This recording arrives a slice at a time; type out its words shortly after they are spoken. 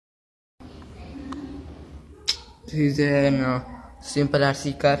This is a simple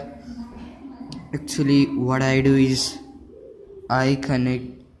RC car. Actually, what I do is I connect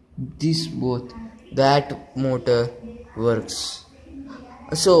this both. That motor works.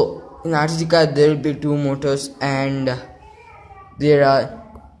 So in RC car there will be two motors, and there are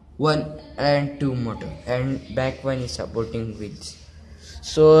one and two motor, and back one is supporting wheels.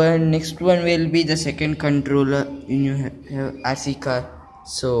 So and next one will be the second controller in your RC car.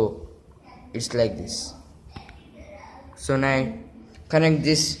 So it's like this. So now I connect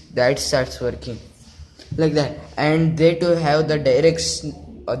this, that starts working like that. And they too have the direction,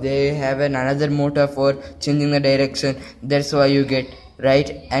 or they have another motor for changing the direction. That's why you get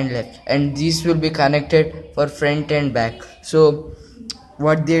right and left, and these will be connected for front and back. So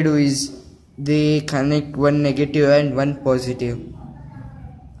what they do is they connect one negative and one positive.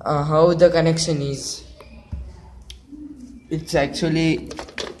 How the connection is, it's actually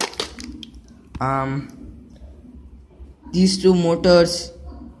these two motors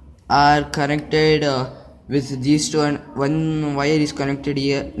are connected with these two, and one wire is connected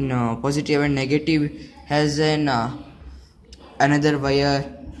here. No, positive and negative has an another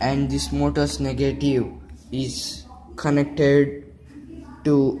wire, and this motor's negative is connected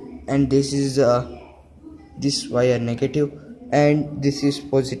to, and this is this wire negative, and this is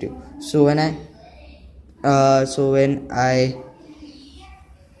positive. So when I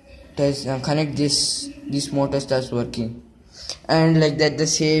connect this motor starts working, and like that the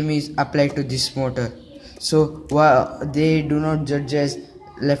same is applied to this motor. So they do not judge as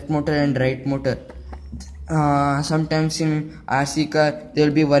left motor and right motor. Sometimes in RC car there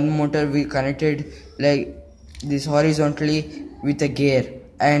will be one motor we connected like this horizontally with a gear,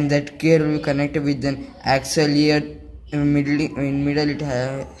 and that gear will be connected with an axle here. In middle it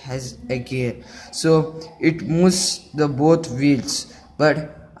has a gear, so it moves the both wheels.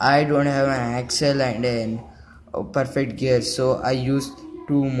 But I don't have an axle and a perfect gear, so I use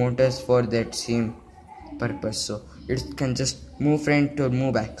two motors for that same purpose, so it can just move front or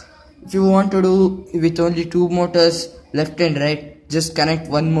move back. If you want to do with only two motors, left and right, just connect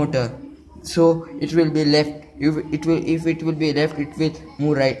one motor, so it will be left. If it will be left, it will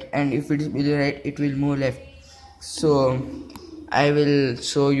move right, and if it will be right, it will move left. So I will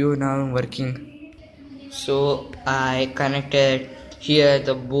show you now working. So I connected here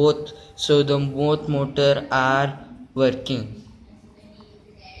the both, so the both motor are working.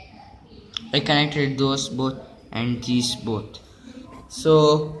 I connected those both and these both.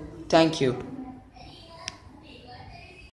 So thank you.